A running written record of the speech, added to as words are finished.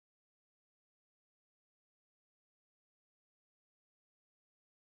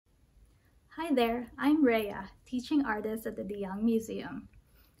Hi there, I'm Rhea, teaching artist at the De Young Museum.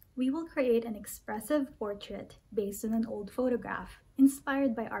 We will create an expressive portrait based on an old photograph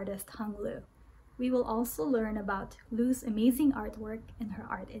inspired by artist Hung Liu. We will also learn about Liu's amazing artwork and her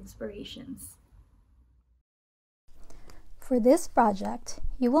art inspirations. For this project,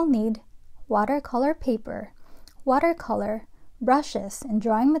 you will need watercolor paper, watercolor, brushes, and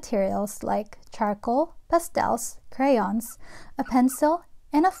drawing materials like charcoal, pastels, crayons, a pencil,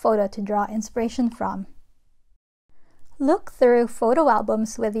 and a photo to draw inspiration from. Look through photo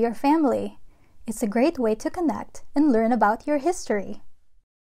albums with your family. It's a great way to connect and learn about your history.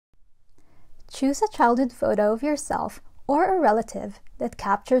 Choose a childhood photo of yourself or a relative that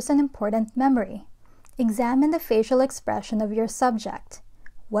captures an important memory. Examine the facial expression of your subject.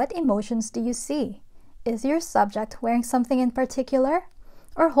 What emotions do you see? Is your subject wearing something in particular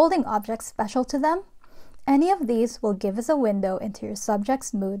or holding objects special to them? Any of these will give us a window into your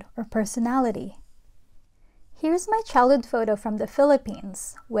subject's mood or personality. Here's my childhood photo from the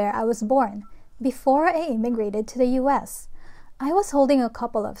Philippines, where I was born, before I immigrated to the US. I was holding a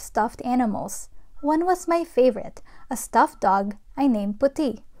couple of stuffed animals. One was my favorite, a stuffed dog I named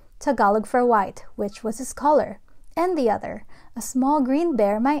Puti, Tagalog for white, which was his color, and the other, a small green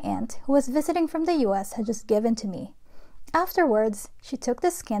bear my aunt, who was visiting from the US, had just given to me. Afterwards, she took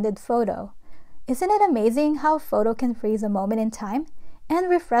this candid photo. Isn't it amazing how a photo can freeze a moment in time and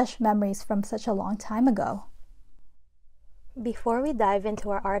refresh memories from such a long time ago? Before we dive into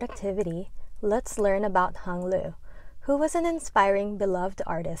our art activity, let's learn about Hung Liu, who was an inspiring, beloved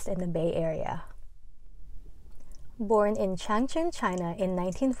artist in the Bay Area. Born in Changchun, China in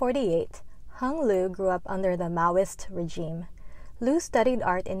 1948, Hung Liu grew up under the Maoist regime. Liu studied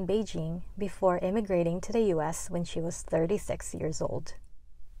art in Beijing before immigrating to the US when she was 36 years old.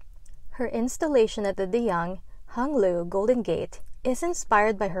 Her installation at the De Young, Hung Liu Golden Gate, is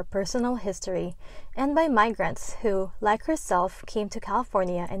inspired by her personal history and by migrants who, like herself, came to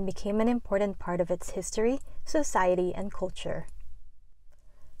California and became an important part of its history, society, and culture.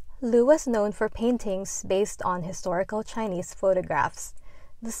 Liu was known for paintings based on historical Chinese photographs.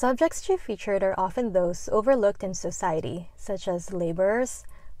 The subjects she featured are often those overlooked in society, such as laborers,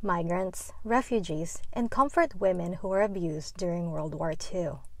 migrants, refugees, and comfort women who were abused during World War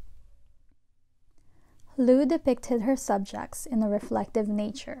II. Liu depicted her subjects in a reflective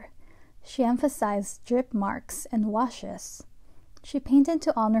nature. She emphasized drip marks and washes. She painted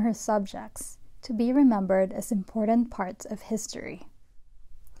to honor her subjects, to be remembered as important parts of history.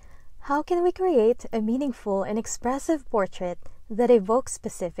 How can we create a meaningful and expressive portrait that evokes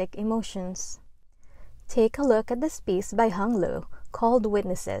specific emotions? Take a look at this piece by Hung Liu called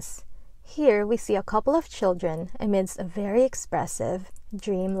Witnesses. Here we see a couple of children amidst a very expressive,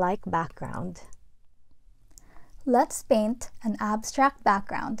 dreamlike background. Let's paint an abstract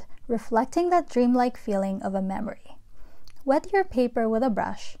background reflecting that dreamlike feeling of a memory. Wet your paper with a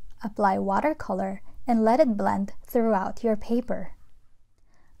brush, apply watercolor, and let it blend throughout your paper.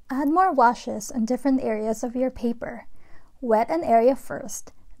 Add more washes on different areas of your paper. Wet an area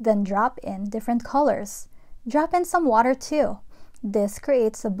first, then drop in different colors. Drop in some water too. This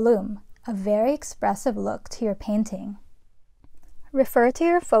creates a bloom, a very expressive look to your painting. Refer to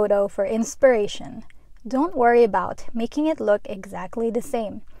your photo for inspiration. Don't worry about making it look exactly the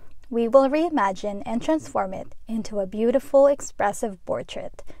same. We will reimagine and transform it into a beautiful, expressive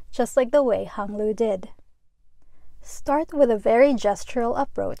portrait, just like the way Hung Liu did. Start with a very gestural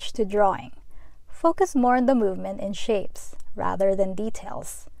approach to drawing. Focus more on the movement and shapes, rather than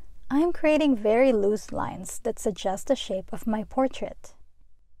details. I'm creating very loose lines that suggest the shape of my portrait.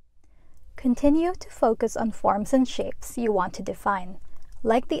 Continue to focus on forms and shapes you want to define,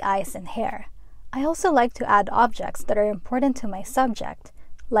 like the eyes and hair. I also like to add objects that are important to my subject,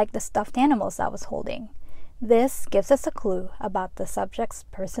 like the stuffed animals I was holding. This gives us a clue about the subject's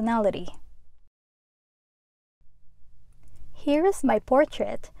personality. Here is my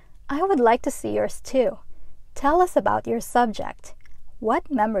portrait. I would like to see yours too. Tell us about your subject.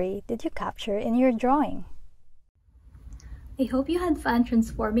 What memory did you capture in your drawing? I hope you had fun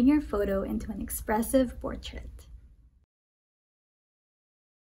transforming your photo into an expressive portrait.